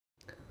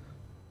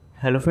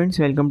Hello friends,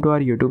 welcome to our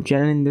YouTube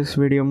channel. In this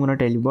video I'm going to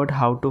tell you about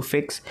how to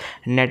fix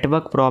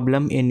network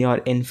problem in your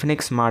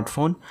Infinix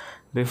smartphone.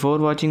 Before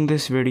watching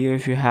this video,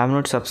 if you have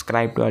not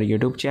subscribed to our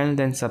YouTube channel,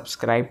 then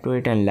subscribe to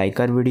it and like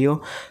our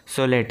video.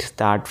 So let's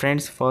start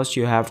friends. First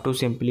you have to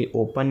simply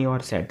open your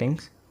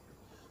settings,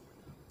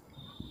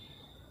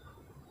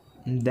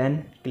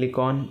 then click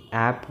on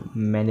app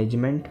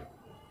management.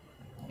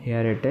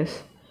 Here it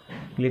is.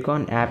 Click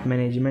on app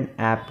management,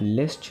 app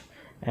list,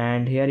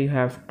 and here you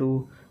have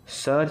to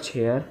search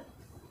here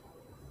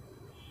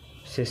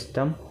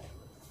system,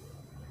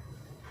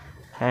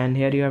 and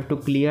here you have to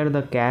clear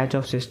the cache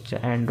of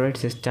Android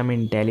system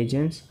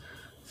intelligence.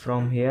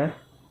 From here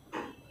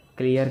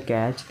clear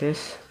cache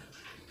this,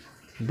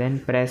 then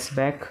press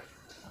back.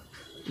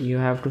 You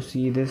have to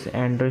see this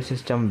Android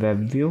system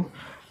web view,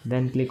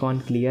 then click on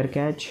clear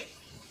cache,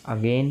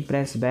 again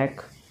press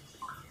back,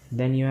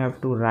 then you have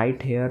to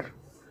write here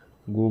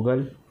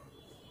Google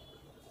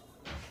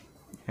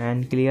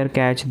and clear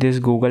cache this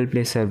Google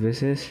Play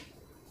services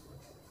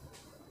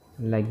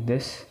like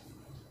this,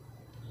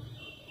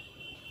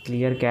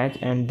 clear cache,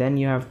 and then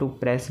you have to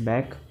press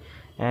back.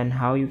 And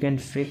how you can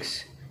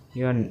fix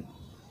your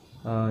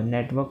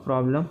network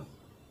problem,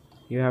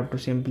 you have to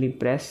simply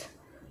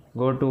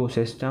go to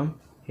system,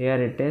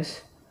 here it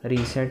is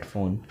reset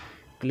phone,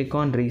 click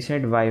on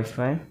reset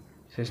Wi-Fi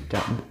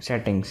system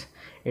settings.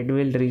 It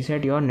will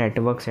reset your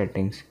network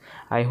settings.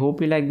 I hope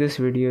you like this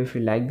video. If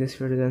you like this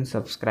video, then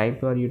subscribe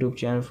to our YouTube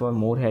channel for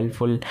more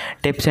helpful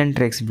tips and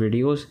tricks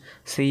videos.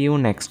 See you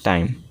next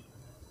time.